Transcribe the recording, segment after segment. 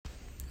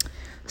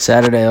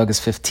Saturday,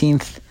 August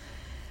 15th,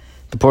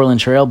 the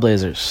Portland Trail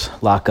Blazers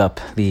lock up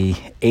the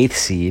 8th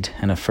seed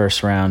in a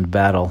first-round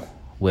battle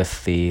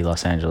with the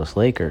Los Angeles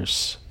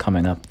Lakers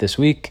coming up this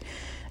week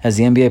as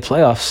the NBA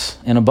playoffs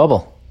in a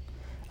bubble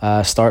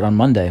start on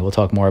Monday. We'll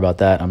talk more about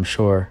that, I'm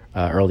sure,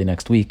 early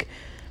next week.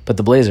 But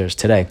the Blazers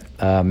today,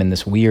 in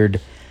this weird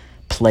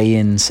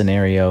play-in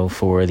scenario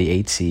for the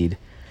 8th seed,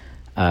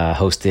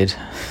 hosted,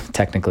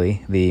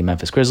 technically, the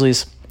Memphis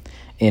Grizzlies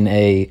in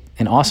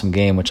an awesome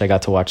game, which I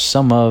got to watch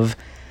some of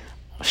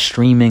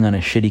streaming on a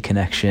shitty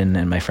connection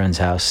in my friend's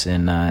house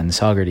in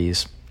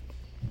Saugerties.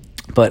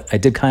 But I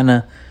did kind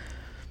of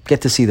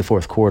get to see the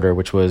fourth quarter,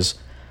 which was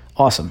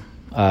awesome.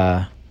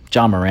 Ja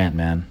Morant,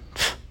 man,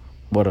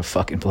 what a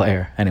fucking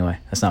player. Anyway,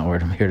 that's not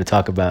what I'm here to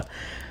talk about.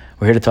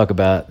 We're here to talk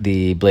about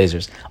the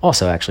Blazers.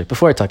 Also, actually,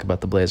 before I talk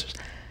about the Blazers,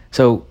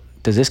 so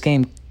does this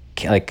game,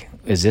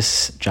 is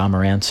this Ja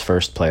Morant's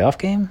first playoff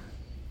game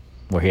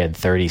where he had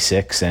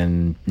 36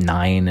 and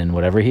 9 and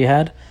whatever he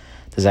had?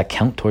 Does that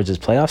count towards his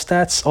playoff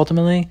stats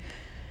ultimately?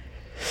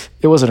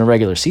 It wasn't a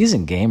regular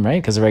season game,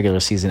 right? Because the regular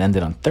season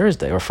ended on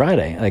Thursday or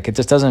Friday. It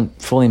just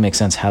doesn't fully make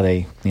sense how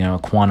they,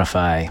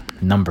 quantify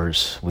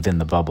numbers within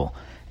the bubble.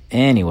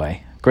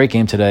 Anyway, great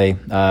game today.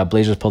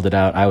 Blazers pulled it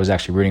out. I was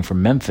actually rooting for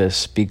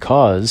Memphis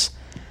because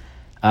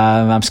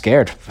I'm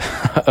scared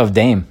of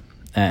Dame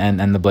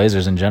and the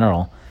Blazers in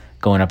general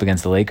going up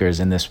against the Lakers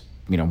in this,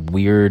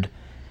 weird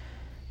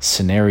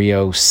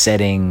scenario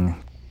setting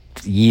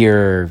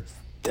year.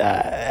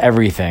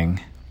 Everything.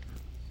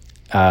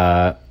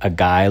 A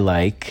guy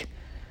like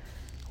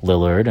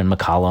Lillard and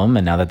McCollum,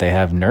 and now that they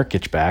have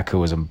Nurkic back, who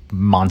was a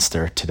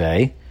monster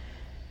today,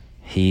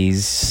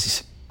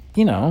 he's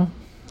real.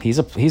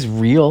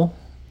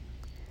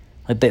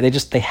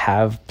 They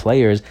have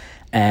players,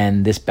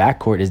 and this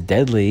backcourt is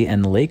deadly,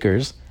 and the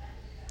Lakers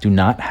do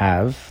not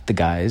have the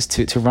guys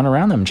to run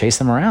around them and chase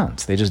them around.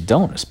 They just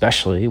don't,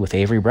 especially with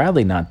Avery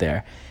Bradley not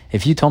there.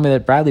 If you told me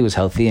that Bradley was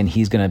healthy and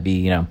he's going to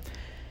be,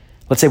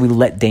 let's say we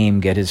let Dame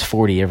get his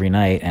 40 every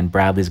night and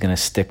Bradley's going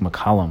to stick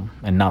McCollum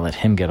and not let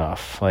him get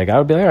off. I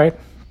would be like, all right,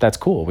 that's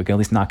cool. We can at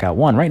least knock out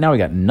one. Right now we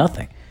got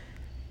nothing.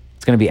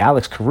 It's going to be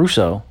Alex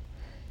Caruso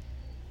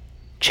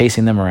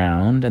chasing them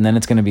around, and then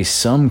it's going to be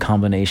some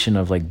combination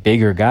of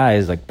bigger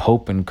guys like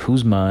Pope and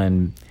Kuzma,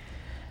 and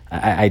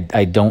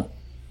I don't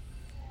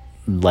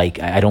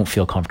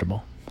feel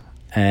comfortable.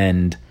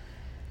 And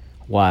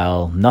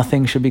while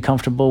nothing should be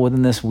comfortable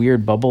within this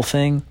weird bubble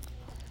thing,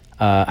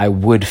 I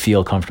would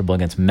feel comfortable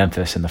against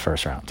Memphis in the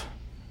first round.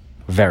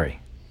 Very.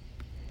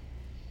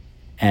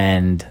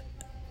 And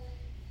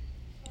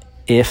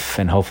if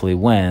and hopefully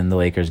when the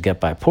Lakers get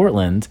by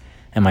Portland,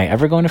 am I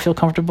ever going to feel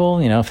comfortable?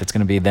 If it's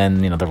going to be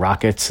then, the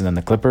Rockets and then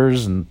the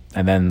Clippers and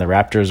then the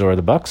Raptors or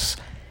the Bucks,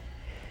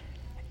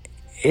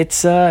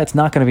 it's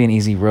not going to be an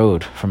easy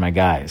road for my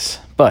guys.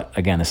 But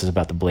again, this is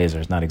about the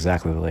Blazers, not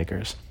exactly the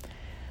Lakers.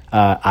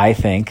 I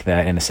think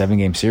that in a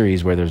 7-game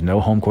series where there's no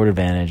home court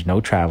advantage,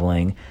 no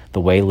traveling, the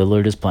way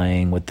Lillard is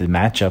playing with the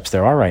matchups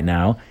there are right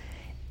now,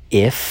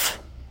 if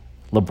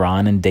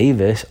LeBron and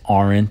Davis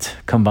aren't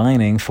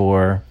combining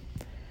for,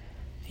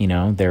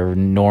 their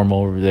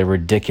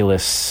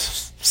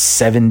ridiculous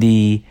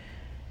 70,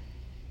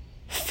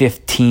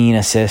 15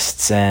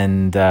 assists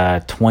and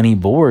 20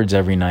 boards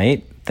every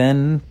night,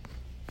 then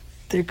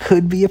there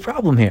could be a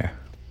problem here.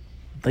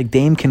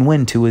 Dame can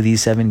win 2 of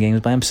these 7 games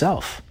by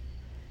himself.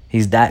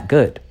 He's that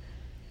good.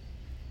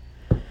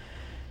 All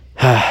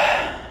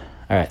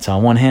right, so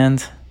on one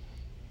hand,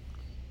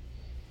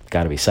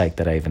 got to be psyched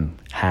that I even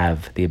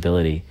have the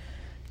ability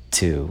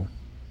to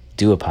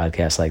do a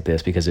podcast like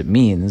this, because it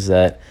means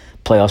that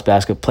playoff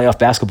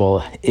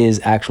basketball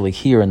is actually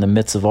here in the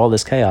midst of all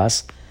this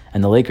chaos,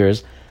 and the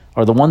Lakers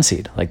are the 1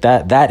 seed.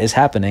 That is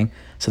happening,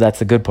 so that's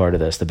the good part of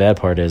this. The bad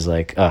part is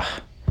it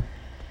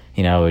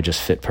would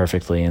just fit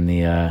perfectly in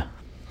the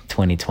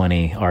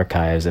 2020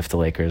 archives if the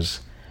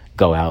Lakers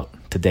go out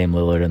to Dame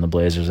Lillard and the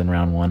Blazers in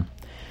round 1.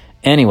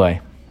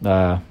 Anyway,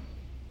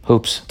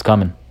 hoops, it's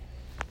coming.